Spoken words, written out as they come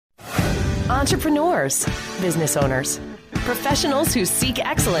Entrepreneurs, business owners, professionals who seek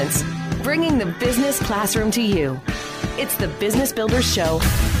excellence, bringing the business classroom to you. It's the Business Builders Show.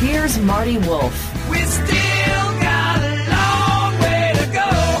 Here's Marty Wolf. We still got a long way to go.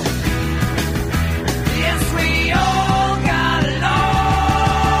 Yes, we all got a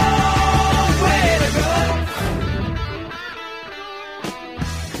long way to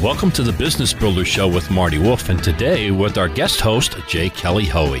go. Welcome to the Business Builders Show with Marty Wolf, and today with our guest host, J. Kelly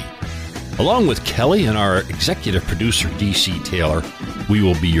Hoey. Along with Kelly and our executive producer, D.C. Taylor, we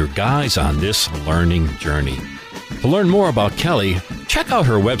will be your guides on this learning journey. To learn more about Kelly, check out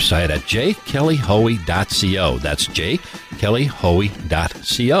her website at jkellyhoey.co. That's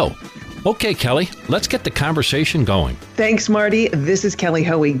jkellyhoey.co. Okay, Kelly, let's get the conversation going. Thanks, Marty. This is Kelly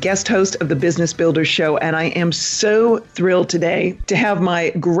Hoey, guest host of the Business Builders Show, and I am so thrilled today to have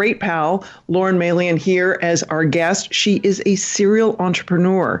my great pal, Lauren Maillian, here as our guest. She is a serial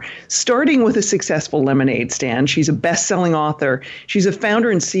entrepreneur, starting with a successful lemonade stand. She's a best-selling author. She's a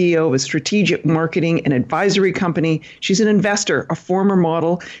founder and CEO of a strategic marketing and advisory company. She's an investor, a former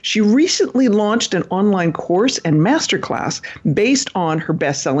model. She recently launched an online course and masterclass based on her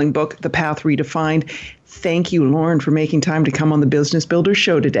best-selling book, The Path Redefined. Thank you, Lauren, for making time to come on the Business Builders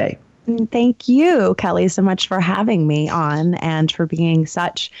Show today. Thank you, Kelly, so much for having me on and for being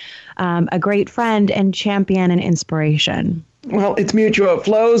such a great friend and champion and inspiration. Well, it's mutual. It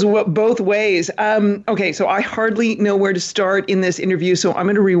flows both ways. Okay, so I hardly know where to start in this interview, so I'm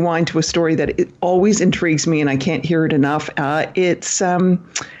going to rewind to a story that it always intrigues me, and I can't hear it enough. It's the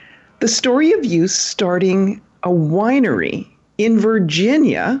story of you starting a winery in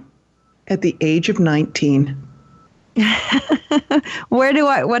Virginia at the age of 19. Where do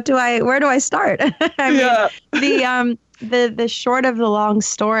I start? The short of the long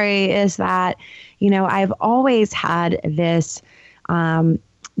story is that, I've always had this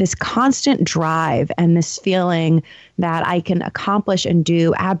constant drive and this feeling that I can accomplish and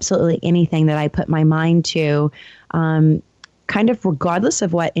do absolutely anything that I put my mind to, kind of regardless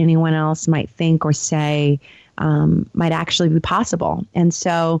of what anyone else might think or say, might actually be possible. And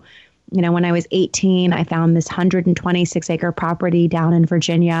so, when I was 18, I found this 126-acre property down in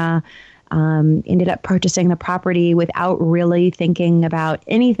Virginia, ended up purchasing the property without really thinking about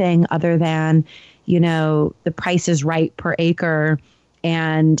anything other than, the price is right per acre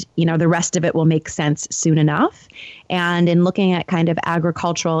and, the rest of it will make sense soon enough. And in looking at kind of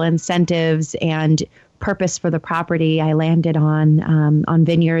agricultural incentives and purpose for the property, I landed on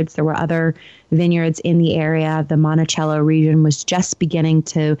vineyards. There were other vineyards in the area. The Monticello region was just beginning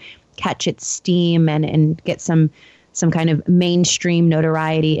to catch its steam and get some kind of mainstream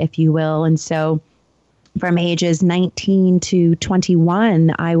notoriety, if you will. And so from ages 19 to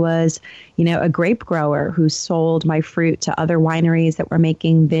 21, I was, a grape grower who sold my fruit to other wineries that were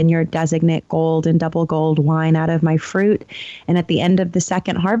making vineyard designate gold and double gold wine out of my fruit. And at the end of the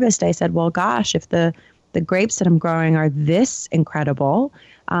second harvest, I said, well, gosh, if the grapes that I'm growing are this incredible,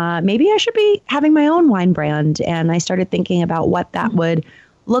 maybe I should be having my own wine brand. And I started thinking about what that would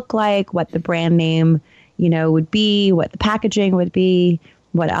look like, what the brand name, would be, what the packaging would be,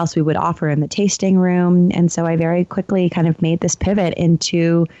 what else we would offer in the tasting room. And so I very quickly kind of made this pivot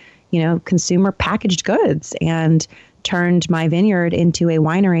into, consumer packaged goods and turned my vineyard into a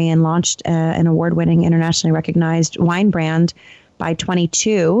winery and launched an award-winning, internationally recognized wine brand by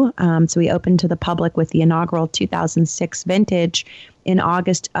 22. So we opened to the public with the inaugural 2006 vintage in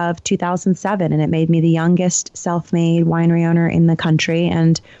August of 2007. And it made me the youngest self-made winery owner in the country.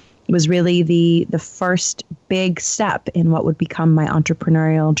 And it was really the first big step in what would become my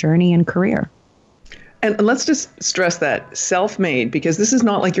entrepreneurial journey and career. And let's just stress that, self-made, because this is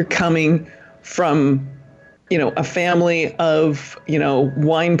not like you're coming from, a family of,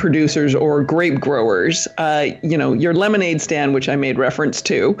 wine producers or grape growers. Your lemonade stand, which I made reference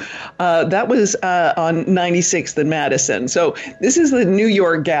to, that was on 96th and Madison. So this is the New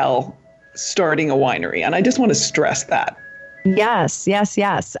York gal starting a winery. And I just want to stress that. Yes.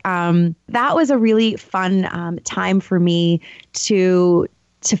 That was a really fun time for me to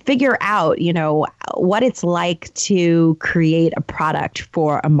figure out, what it's like to create a product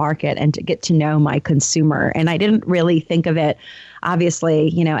for a market and to get to know my consumer. And I didn't really think of it, obviously,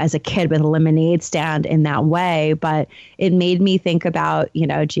 as a kid with a lemonade stand in that way, but it made me think about,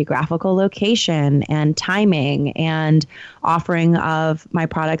 geographical location and timing and offering of my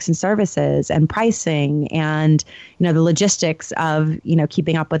products and services and pricing and, the logistics of,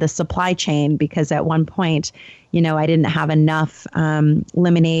 keeping up with a supply chain, because at one point, I didn't have enough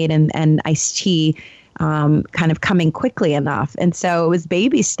lemonade and iced tea kind of coming quickly enough. And so it was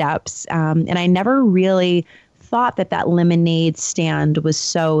baby steps. And I never really thought that that lemonade stand was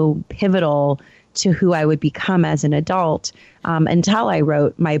so pivotal to who I would become as an adult until I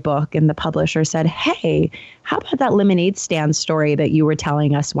wrote my book and the publisher said, hey, how about that lemonade stand story that you were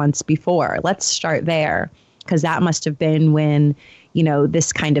telling us once before? Let's start there, because that must have been when, you know,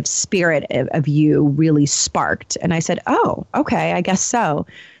 this kind of spirit of you really sparked. And I said, oh, okay, I guess so.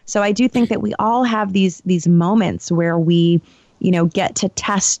 So I do think that we all have these moments where we, you know, get to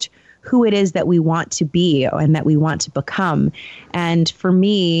test who it is that we want to be and that we want to become. And for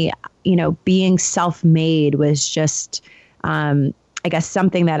me, you know, being self-made was just, I guess,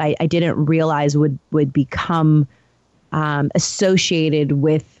 something that I didn't realize would become associated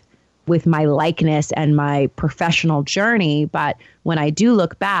with my likeness and my professional journey. But when I do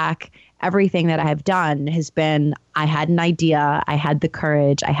look back, everything that I have done has been, I had an idea, I had the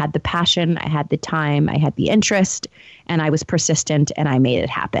courage, I had the passion, I had the time, I had the interest, and I was persistent and I made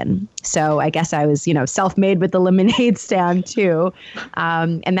it happen. So I guess I was, you know, self-made with the lemonade stand too.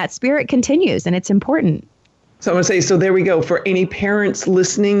 And that spirit continues, and it's important. So I'm going to say, so there we go. For any parents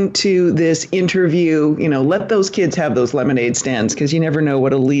listening to this interview, you know, let those kids have those lemonade stands, because you never know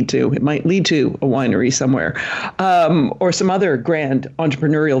what it'll lead to. It might lead to a winery somewhere or some other grand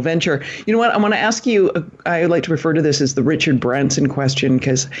entrepreneurial venture. You know what? I want to ask you, I like to refer to this as the Richard Branson question,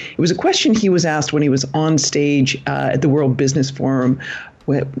 because it was a question he was asked when he was on stage at the World Business Forum.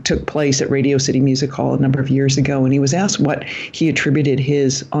 What took place at Radio City Music Hall a number of years ago, and he was asked what he attributed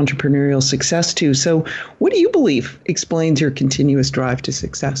his entrepreneurial success to. So what do you believe explains your continuous drive to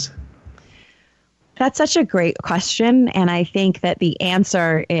success? That's such a great question. And I think that the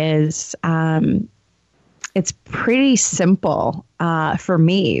answer is it's pretty simple for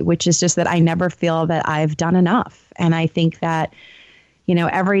me, which is just that I never feel that I've done enough. And I think that, you know,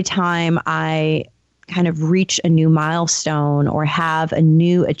 every time I kind of reach a new milestone or have a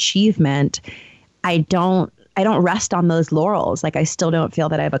new achievement, I don't rest on those laurels. Like, I still don't feel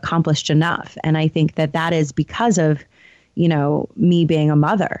that I've accomplished enough. And I think that that is because of, you know, me being a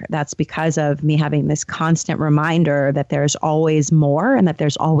mother. That's because of me having this constant reminder that there's always more and that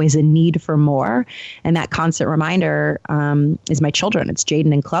there's always a need for more. And that constant reminder is my children. It's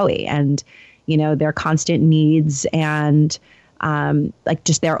Jaden and Chloe, and, you know, their constant needs and like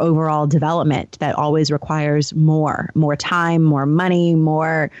just their overall development that always requires more time, more money,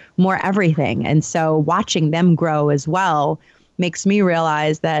 more everything. And so watching them grow as well makes me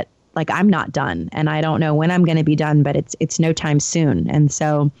realize that, like, I'm not done, and I don't know when I'm going to be done, but it's no time soon. And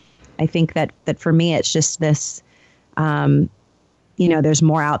so I think that for me, it's just this, you know, there's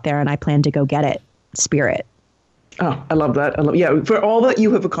more out there and I plan to go get it spirit. Oh, I love that. Yeah, for all that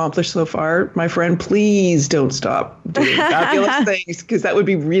you have accomplished so far, my friend, please don't stop doing fabulous things, because that would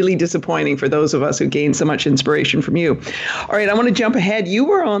be really disappointing for those of us who gain so much inspiration from you. All right, I want to jump ahead. You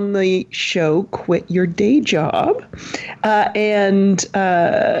were on the show Quit Your Day Job. And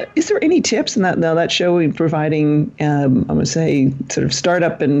is there any tips in that show providing, I'm going to say, sort of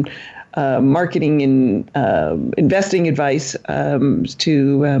startup and marketing and investing advice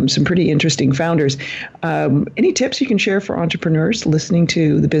to some pretty interesting founders. Any tips you can share for entrepreneurs listening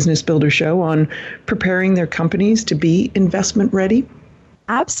to the Business Builder Show on preparing their companies to be investment ready?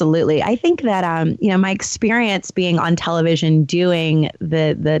 Absolutely. I think that, you know, my experience being on television doing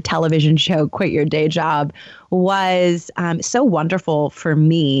the television show Quit Your Day Job was so wonderful for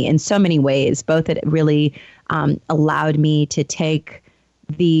me in so many ways. Both that it really allowed me to take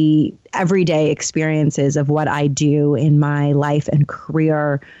the everyday experiences of what I do in my life and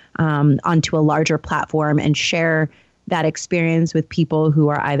career onto a larger platform and share that experience with people who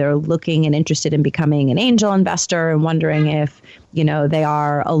are either looking and interested in becoming an angel investor and wondering if, you know, they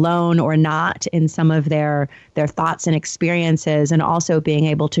are alone or not in some of their thoughts and experiences, and also being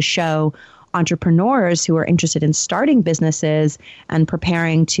able to show entrepreneurs who are interested in starting businesses and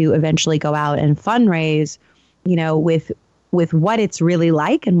preparing to eventually go out and fundraise, you know, with what it's really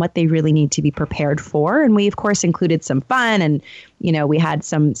like and what they really need to be prepared for. And we, of course, included some fun, and, you know, we had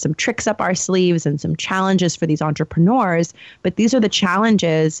some tricks up our sleeves and some challenges for these entrepreneurs. But these are the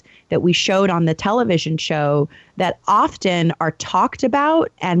challenges that we showed on the television show that often are talked about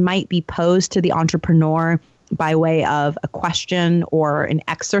and might be posed to the entrepreneur by way of a question or an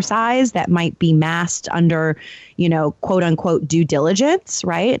exercise that might be masked under, you know, quote unquote due diligence,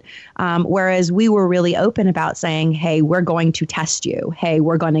 right? Whereas we were really open about saying, hey, we're going to test you. Hey,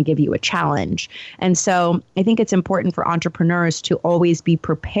 we're going to give you a challenge. And so I think it's important for entrepreneurs to always be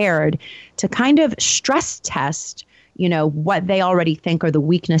prepared to kind of stress test what they already think are the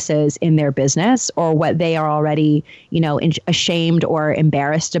weaknesses in their business or what they are already, ashamed or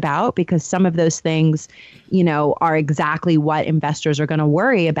embarrassed about, because some of those things, are exactly what investors are going to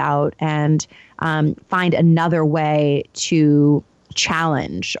worry about, and find another way to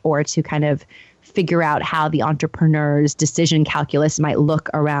challenge or to kind of figure out how the entrepreneur's decision calculus might look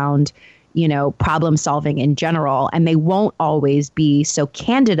around problem solving in general. And they won't always be so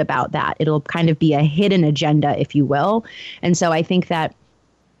candid about that. It'll kind of be a hidden agenda, if you will. And so I think that,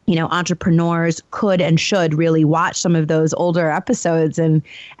 entrepreneurs could and should really watch some of those older episodes and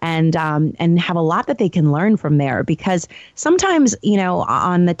have a lot that they can learn from there. Because sometimes,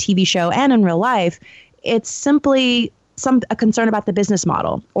 on the TV show and in real life, it's simply a concern about the business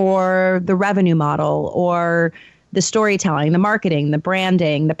model or the revenue model or the storytelling, the marketing, the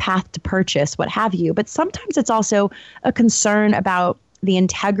branding, the path to purchase, what have you. But sometimes it's also a concern about the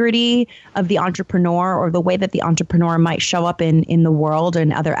integrity of the entrepreneur or the way that the entrepreneur might show up in the world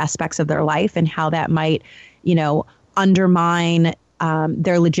and other aspects of their life, and how that might, undermine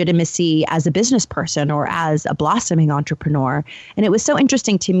their legitimacy as a business person or as a blossoming entrepreneur. And it was so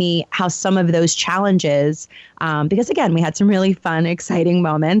interesting to me how some of those challenges, because again, we had some really fun, exciting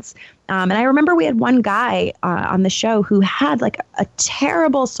moments. And I remember we had one guy on the show who had like a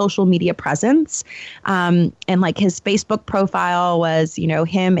terrible social media presence. And like his Facebook profile was,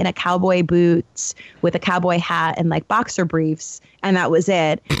 him in a cowboy boots with a cowboy hat and like boxer briefs. And that was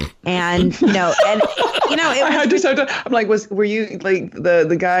it. And, it was, I'm like, were you like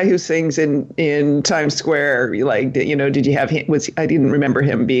the guy who sings in Times Square? Like, did you have him? I didn't remember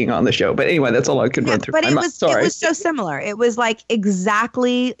him being on the show. But anyway, that's all I could run through. But it was so similar. It was like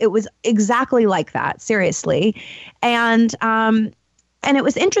exactly like that, seriously. And it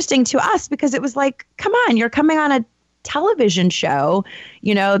was interesting to us because it was like, come on, you're coming on a television show,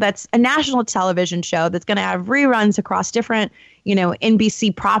 that's a national television show that's going to have reruns across different,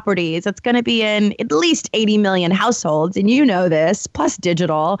 NBC properties. It's going to be in at least 80 million households. And this, plus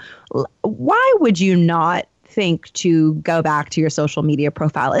digital. Why would you not think to go back to your social media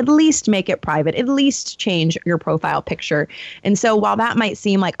profile, at least make it private, at least change your profile picture? And so while that might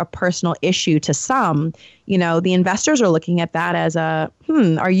seem like a personal issue to some, the investors are looking at that as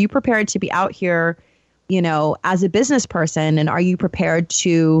are you prepared to be out here, as a business person? And are you prepared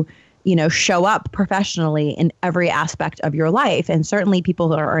to, show up professionally in every aspect of your life? And certainly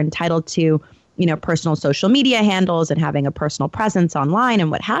people are entitled to, personal social media handles and having a personal presence online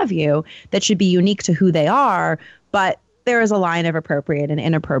and what have you that should be unique to who they are. But there is a line of appropriate and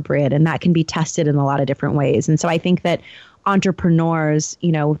inappropriate, and that can be tested in a lot of different ways. And so I think that entrepreneurs,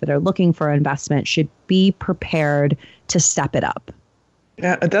 that are looking for investment should be prepared to step it up.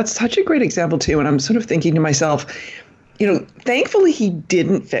 Yeah, that's such a great example, too. And I'm sort of thinking to myself, thankfully he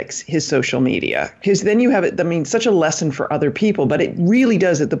didn't fix his social media, because then you have it. I mean, such a lesson for other people, but it really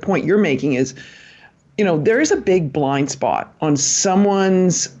does, at the point you're making is, there is a big blind spot on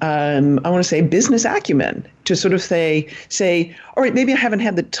someone's, I want to say, business acumen to sort of say, all right, maybe I haven't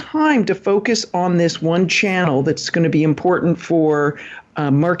had the time to focus on this one channel that's going to be important for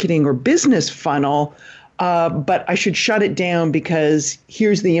marketing or business funnel. But I should shut it down because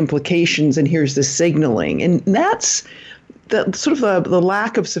here's the implications and here's the signaling. And that's the sort of the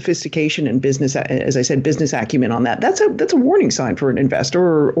lack of sophistication in business, as I said, business acumen on that. That's a warning sign for an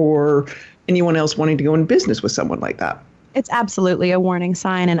investor or anyone else wanting to go in business with someone like that. It's absolutely a warning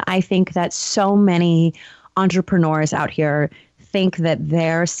sign. And I think that so many entrepreneurs out here think that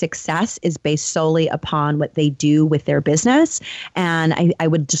their success is based solely upon what they do with their business. And I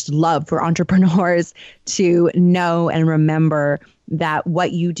would just love for entrepreneurs to know and remember that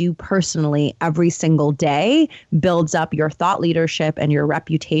what you do personally every single day builds up your thought leadership and your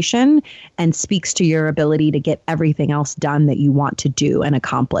reputation and speaks to your ability to get everything else done that you want to do and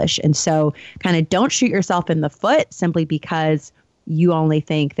accomplish. And so kind of don't shoot yourself in the foot simply because you only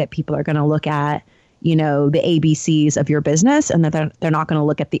think that people are going to look at the ABCs of your business and that they're not going to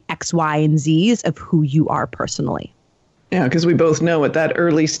look at the X, Y, and Zs of who you are personally. Yeah, because we both know at that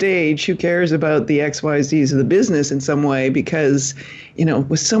early stage, who cares about the X, Y, Zs of the business in some way? Because,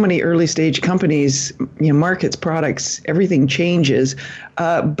 with so many early stage companies, markets, products, everything changes.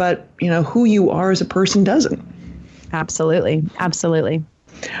 But, who you are as a person doesn't. Absolutely. Absolutely.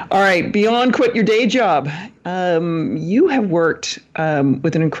 All right. Beyond quit your day job, you have worked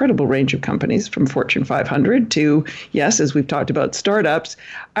with an incredible range of companies from Fortune 500 to, yes, as we've talked about, startups.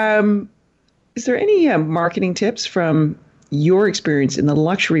 Is there any marketing tips from your experience in the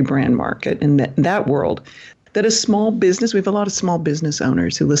luxury brand market in that world that a small business, we have a lot of small business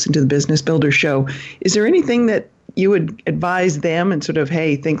owners who listen to the Business Builder Show. Is there anything that you would advise them and sort of,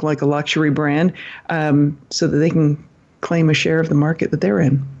 hey, think like a luxury brand, so that they can claim a share of the market that they're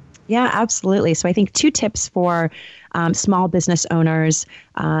in. Yeah, absolutely. So I think 2 tips for small business owners,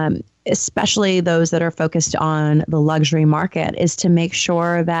 especially those that are focused on the luxury market, is to make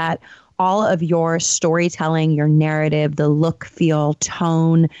sure that all of your storytelling, your narrative, the look, feel,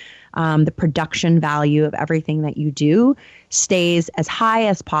 tone, the production value of everything that you do stays as high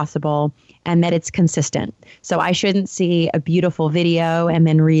as possible, and that it's consistent. So I shouldn't see a beautiful video and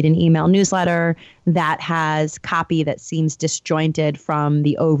then read an email newsletter that has copy that seems disjointed from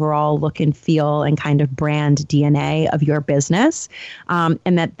the overall look and feel and kind of brand DNA of your business,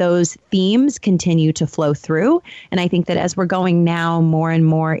 and that those themes continue to flow through. And I think that as we're going now more and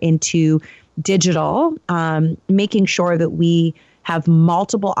more into digital, making sure that we have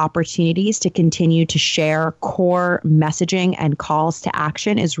multiple opportunities to continue to share core messaging and calls to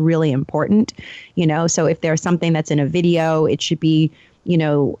action is really important. So if there's something that's in a video, it should be,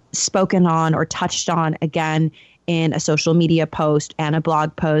 spoken on or touched on again in a social media post and a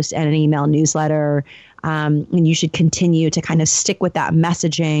blog post and an email newsletter. And you should continue to kind of stick with that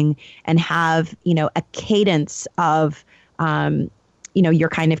messaging and have, a cadence of, your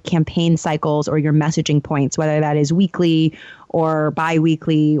kind of campaign cycles or your messaging points, whether that is weekly or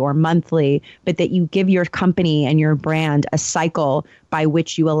bi-weekly or monthly, but that you give your company and your brand a cycle by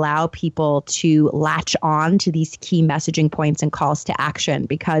which you allow people to latch on to these key messaging points and calls to action,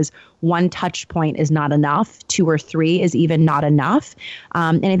 because one touch point is not enough. 2 or 3 is even not enough.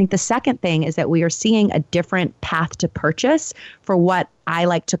 And I think the second thing is that we are seeing a different path to purchase for what I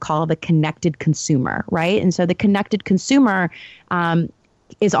like to call the connected consumer, right? And so the connected consumer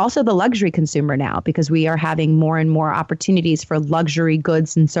is also the luxury consumer now, because we are having more and more opportunities for luxury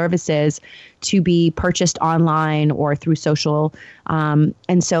goods and services to be purchased online or through social. And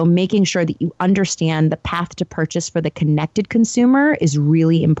so making sure that you understand the path to purchase for the connected consumer is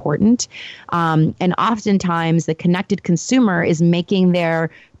really important. And oftentimes the connected consumer is making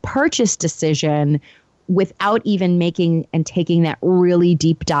their purchase decision without even making and taking that really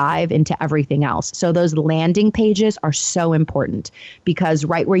deep dive into everything else. So those landing pages are so important, because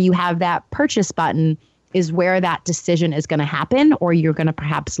right where you have that purchase button is where that decision is going to happen, or you're going to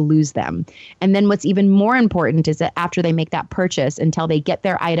perhaps lose them. And then what's even more important is that after they make that purchase, until they get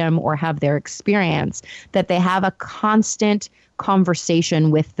their item or have their experience, that they have a constant conversation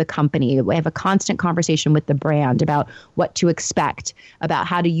with the company. We have a constant conversation with the brand about what to expect, about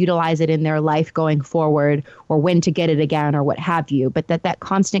how to utilize it in their life going forward, or when to get it again, or what have you. But that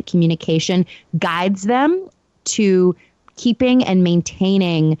constant communication guides them to keeping and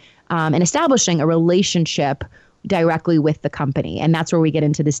maintaining and establishing a relationship directly with the company. And that's where we get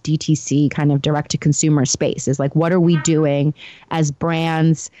into this DTC kind of direct to consumer space, is like, what are we doing as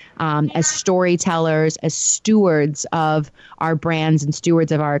brands, as storytellers, as stewards of our brands and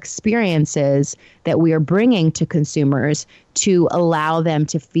stewards of our experiences that we are bringing to consumers to allow them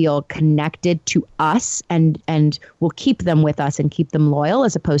to feel connected to us, and will keep them with us and keep them loyal,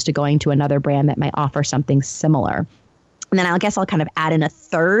 as opposed to going to another brand that might offer something similar. And then I guess I'll kind of add in a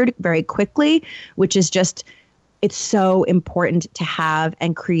third very quickly, which is just, it's so important to have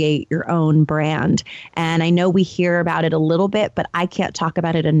and create your own brand. And I know we hear about it a little bit, but I can't talk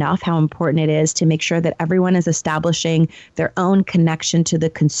about it enough, how important it is to make sure that everyone is establishing their own connection to the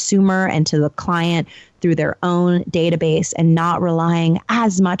consumer and to the client through their own database, and not relying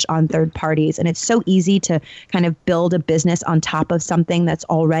as much on third parties. And it's so easy to kind of build a business on top of something that's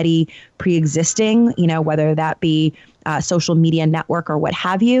already pre-existing, whether that be social media network or what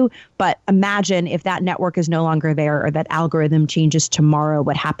have you. But imagine if that network is no longer there, or that algorithm changes tomorrow,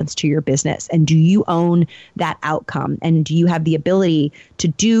 what happens to your business? And do you own that outcome? And do you have the ability to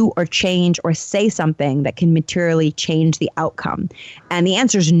do or change or say something that can materially change the outcome? And the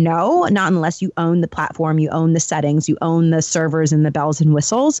answer is no, not unless you own the platform, you own the settings, you own the servers and the bells and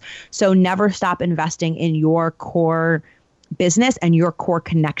whistles. So never stop investing in your core business and your core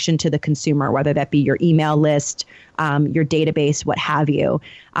connection to the consumer, whether that be your email list, your database, what have you.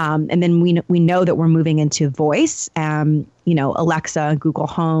 And then we know that we're moving into voice, Alexa, Google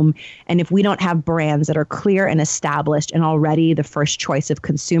Home. And if we don't have brands that are clear and established and already the first choice of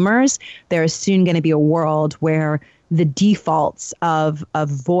consumers, there is soon going to be a world where the defaults of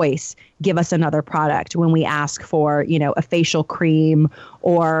voice give us another product when we ask for, a facial cream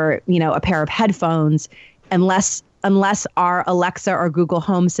or, a pair of headphones, unless our Alexa or Google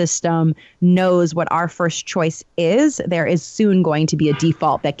Home system knows what our first choice is, there is soon going to be a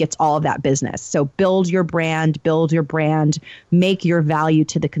default that gets all of that business. So build your brand, make your value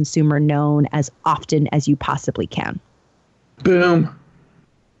to the consumer known as often as you possibly can. Boom.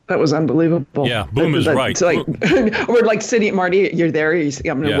 That was unbelievable. Yeah, boom is right. It's like we're like sitting, Marty, you're there.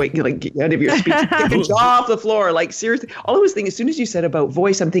 I'm going to wait, like get out of your speech, get your jaw off the floor. Like seriously, all I was thinking, as soon as you said about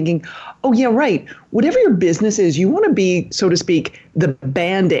voice, I'm thinking, oh yeah, right. Whatever your business is, you want to be, so to speak, the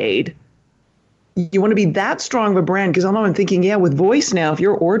Band-Aid. You want to be that strong of a brand, because I'm thinking, yeah, with voice now, if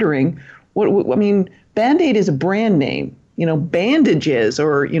you're ordering, I mean, Band-Aid is a brand name. Bandages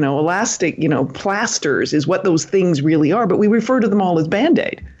or, elastic, plasters is what those things really are. But we refer to them all as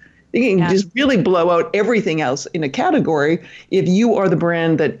Band-Aid. You can just really blow out everything else in a category if you are the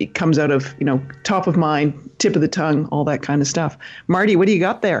brand that it comes out of, top of mind, tip of the tongue, all that kind of stuff. Marty, what do you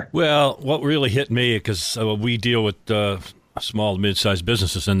got there? Well, what really hit me, because we deal with small, mid-sized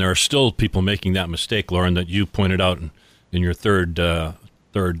businesses, and there are still people making that mistake, Lauren, that you pointed out in your third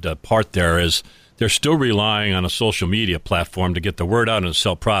part there, is they're still relying on a social media platform to get the word out and to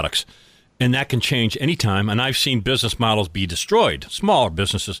sell products. And that can change anytime. And I've seen business models be destroyed, smaller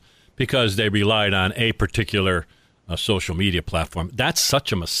businesses, because they relied on a particular social media platform. That's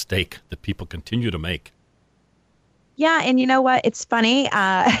such a mistake that people continue to make. Yeah, and you know what? It's funny,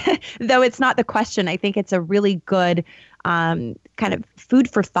 though it's not the question. I think it's a really good kind of food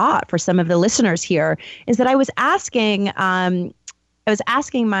for thought for some of the listeners here, is that I was asking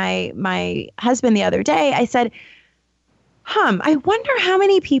my husband the other day. I said, I wonder how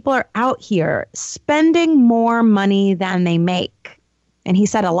many people are out here spending more money than they make. And he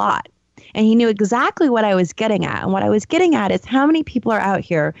said a lot. And he knew exactly what I was getting at. And what I was getting at is how many people are out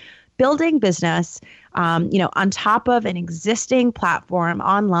here building business, on top of an existing platform,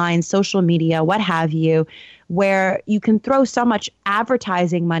 online, social media, what have you, where you can throw so much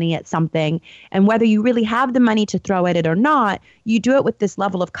advertising money at something. And whether you really have the money to throw at it or not, you do it with this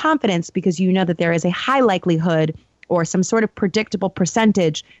level of confidence because you know that there is a high likelihood or some sort of predictable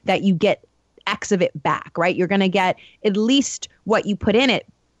percentage that you get X of it back, right? You're going to get at least what you put in it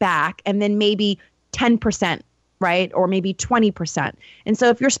back, and then maybe 10%, right? Or maybe 20%. And so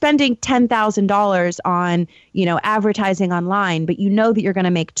if you're spending $10,000 on, advertising online, but you know that you're going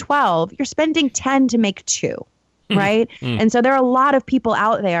to make 12, you're spending 10 to make 2, right? And so there are a lot of people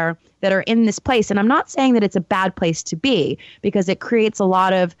out there that are in this place. And I'm not saying that it's a bad place to be, because it creates a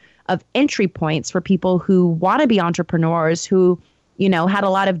lot of entry points for people who want to be entrepreneurs, who, had a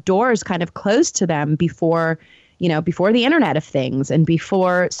lot of doors kind of closed to them before the Internet of Things and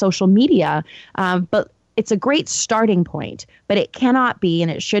before social media. But it's a great starting point, but it cannot be,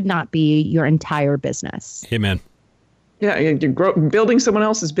 and it should not be, your entire business. Amen. Yeah, you're building someone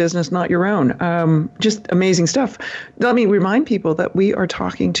else's business, not your own. Just amazing stuff. Let me remind people that we are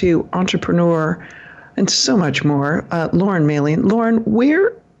talking to entrepreneur and so much more, Lauren Maillian. Lauren,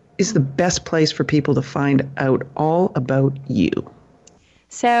 where is the best place for people to find out all about you?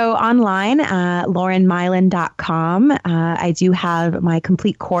 So online, laurenmaillian.com. I do have my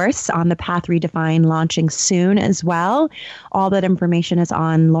complete course on the Path Redefined launching soon as well. All that information is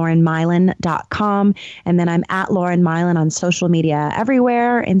on laurenmaillian.com. And then I'm at Lauren Maillian on social media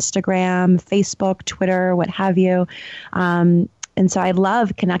everywhere, Instagram, Facebook, Twitter, what have you. And so I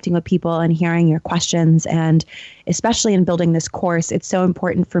love connecting with people and hearing your questions. And especially in building this course, it's so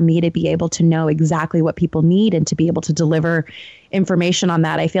important for me to be able to know exactly what people need and to be able to deliver information on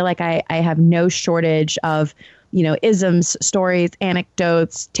that. I feel like I have no shortage of, isms, stories,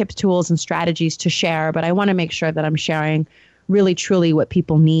 anecdotes, tips, tools, and strategies to share. But I want to make sure that I'm sharing really, truly what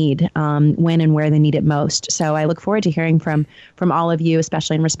people need when and where they need it most. So I look forward to hearing from all of you,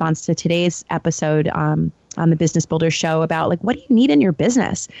 especially in response to today's episode on the Business Builder Show about what do you need in your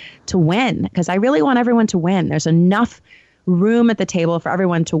business to win? Because I really want everyone to win. There's enough room at the table for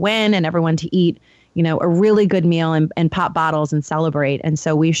everyone to win and everyone to eat, a really good meal and pop bottles and celebrate. And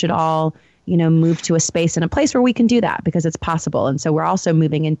so we should all, move to a space and a place where we can do that because it's possible. And so we're also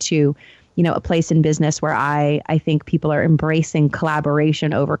moving into, a place in business where I think people are embracing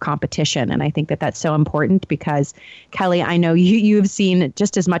collaboration over competition. And I think that that's so important because, Kelly, I know you've seen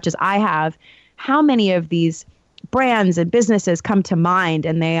just as much as I have how many of these brands and businesses come to mind,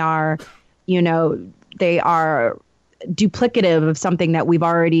 and they are duplicative of something that we've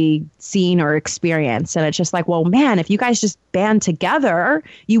already seen or experienced. And it's just like, well, man, if you guys just band together,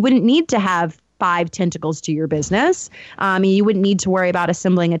 you wouldn't need to have 5 tentacles to your business. You wouldn't need to worry about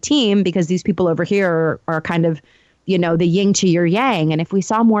assembling a team because these people over here are kind of, the yin to your yang. And if we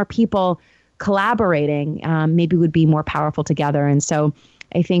saw more people collaborating, maybe we'd be more powerful together. And so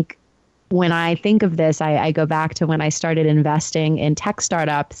I think when I think of this, I go back to when I started investing in tech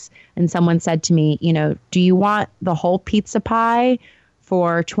startups and someone said to me, do you want the whole pizza pie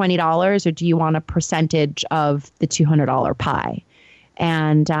for $20 or do you want a percentage of the $200 pie?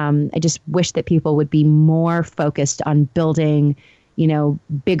 And I just wish that people would be more focused on building,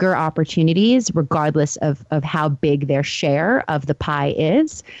 bigger opportunities, regardless of how big their share of the pie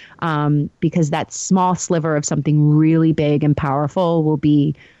is, because that small sliver of something really big and powerful will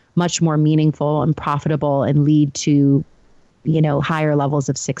be much more meaningful and profitable and lead to, higher levels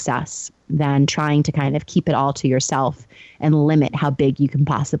of success than trying to kind of keep it all to yourself and limit how big you can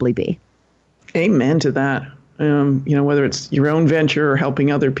possibly be. Amen to that. Whether it's your own venture or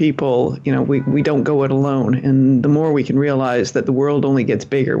helping other people, we don't go it alone. And the more we can realize that the world only gets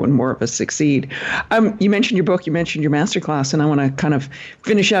bigger when more of us succeed. You mentioned your book, you mentioned your masterclass, and I want to kind of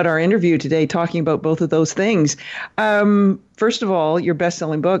finish out our interview today talking about both of those things. First of all, your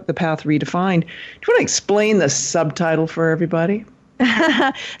best-selling book, The Path Redefined. Do you want to explain the subtitle for everybody?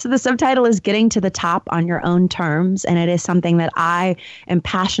 So the subtitle is Getting to the Top on Your Own Terms. And it is something that I am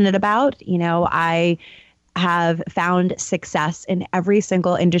passionate about. I have found success in every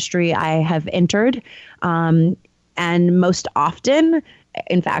single industry I have entered. And most often,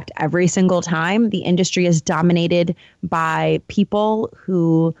 in fact, every single time, the industry is dominated by people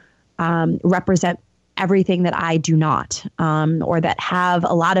who represent everything that I do not, or that have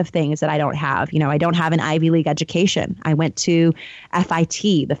a lot of things that I don't have. I don't have an Ivy League education. I went to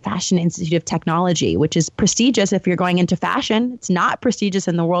FIT, the Fashion Institute of Technology, which is prestigious if you're going into fashion. It's not prestigious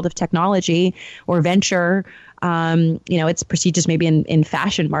in the world of technology or venture. It's prestigious maybe in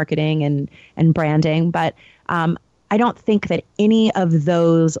fashion marketing and branding. But I don't think that any of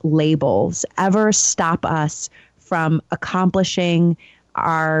those labels ever stop us from accomplishing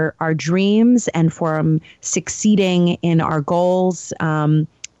our dreams and from succeeding in our goals. And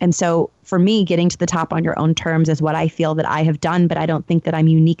so for me, getting to the top on your own terms is what I feel that I have done, but I don't think that I'm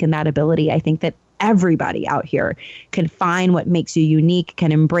unique in that ability. I think that everybody out here can find what makes you unique,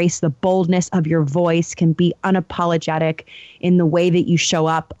 can embrace the boldness of your voice, can be unapologetic in the way that you show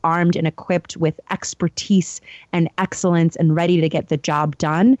up, armed and equipped with expertise and excellence and ready to get the job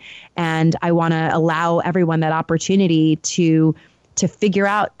done. And I want to allow everyone that opportunity to figure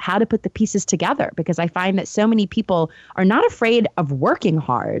out how to put the pieces together, because I find that so many people are not afraid of working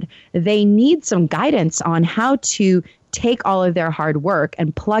hard. They need some guidance on how to take all of their hard work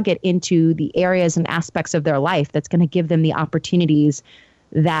and plug it into the areas and aspects of their life that's going to give them the opportunities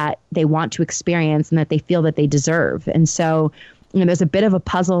that they want to experience and that they feel that they deserve. And so, there's a bit of a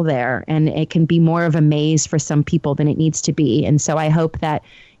puzzle there, and it can be more of a maze for some people than it needs to be. And so I hope that,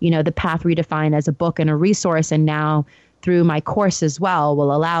 The Path Redefined as a book and a resource, and now through my course as well,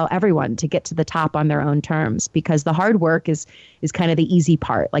 will allow everyone to get to the top on their own terms, because the hard work is kind of the easy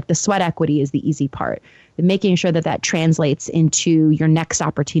part. Like the sweat equity is the easy part. And making sure that translates into your next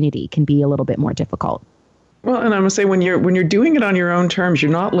opportunity can be a little bit more difficult. Well, and I'm going to say when you're doing it on your own terms,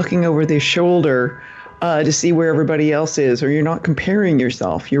 you're not looking over their shoulder to see where everybody else is, or you're not comparing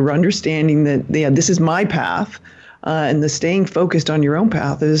yourself. You're understanding that, this is my path, and the staying focused on your own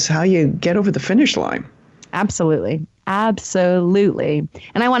path is how you get over the finish line. Absolutely. Absolutely.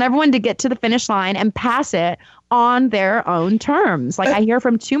 And I want everyone to get to the finish line and pass it on their own terms. Like I hear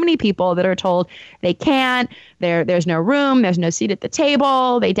from too many people that are told they can't, there's no room, there's no seat at the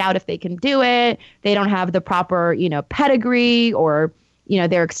table, they doubt if they can do it, they don't have the proper, pedigree, or,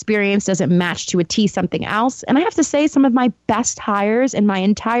 their experience doesn't match to a T something else. And I have to say, some of my best hires in my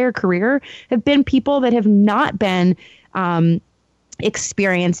entire career have been people that have not been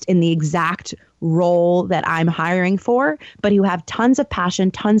experienced in the exact role that I'm hiring for, but who have tons of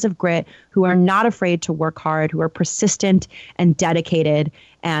passion, tons of grit, who are not afraid to work hard, who are persistent and dedicated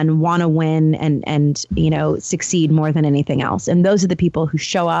and want to win and succeed more than anything else. And those are the people who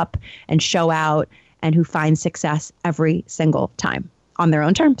show up and show out and who find success every single time on their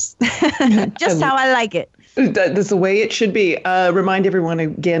own terms. Just how I like it. That's the way it should be. Remind everyone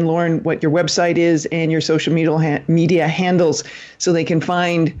again, Lauren, what your website is and your social media handles, so they can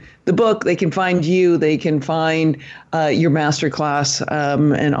find the book, they can find you, they can find your masterclass,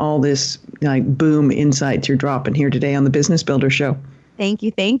 and all this boom insights you're dropping here today on the Business Builder Show. Thank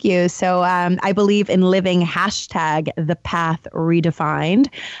you. Thank you. So I believe in living #the Path Redefined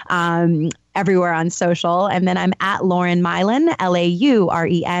everywhere on social. And then I'm at Lauren Maillian,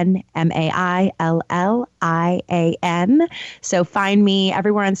 LaurenMaillian. So find me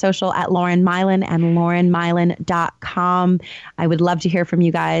everywhere on social at Lauren Maillian and laurenmaillian.com. I would love to hear from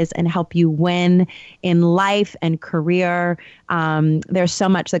you guys and help you win in life and career. There's so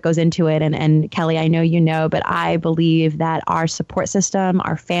much that goes into it. And Kelly, I know you know, but I believe that our support system,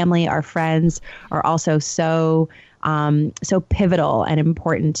 our family, our friends are also so pivotal and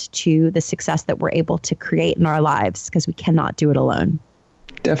important to the success that we're able to create in our lives, because we cannot do it alone.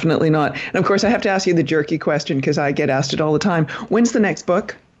 Definitely not. And of course, I have to ask you the jerky question, because I get asked it all the time. When's the next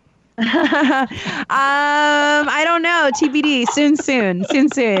book? I don't know. TBD.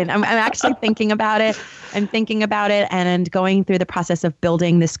 Soon. I'm actually thinking about it. And going through the process of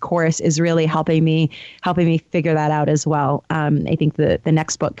building this course is really helping me figure that out as well. I think the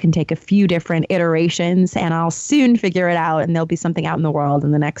next book can take a few different iterations, and I'll soon figure it out, and there'll be something out in the world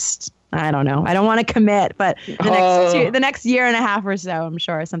in the next, I don't know. I don't want to commit, but the next year and a half or so, I'm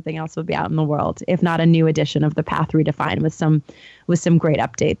sure something else will be out in the world, if not a new edition of The Path Redefined with some great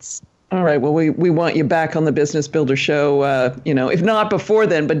updates. All right. Well, we want you back on the Business Builder Show, if not before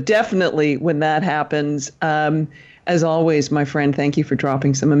then, but definitely when that happens. As always, my friend, thank you for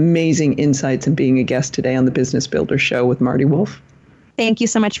dropping some amazing insights and being a guest today on the Business Builder Show with Marty Wolf. Thank you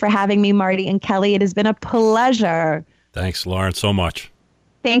so much for having me, Marty and Kelly. It has been a pleasure. Thanks, Lauren, so much.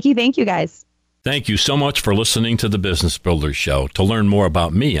 Thank you, guys. Thank you so much for listening to the Business Builder Show. To learn more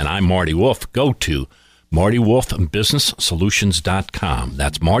about me, and I'm Marty Wolf, go to MartyWolfBusinessSolutions.com.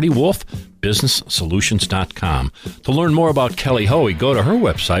 That's MartyWolfBusinessSolutions.com. To learn more about Kelly Hoey, go to her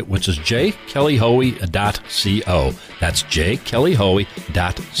website, which is jkellyhoey.co. That's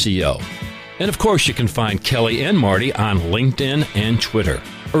jkellyhoey.co. And of course, you can find Kelly and Marty on LinkedIn and Twitter.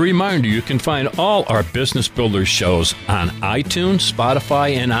 A reminder, you can find all our Business Builders shows on iTunes,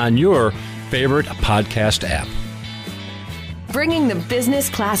 Spotify, and on your favorite podcast app. Bringing the business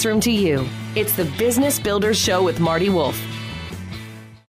classroom to you. It's the Business Builders Show with Marty Wolf.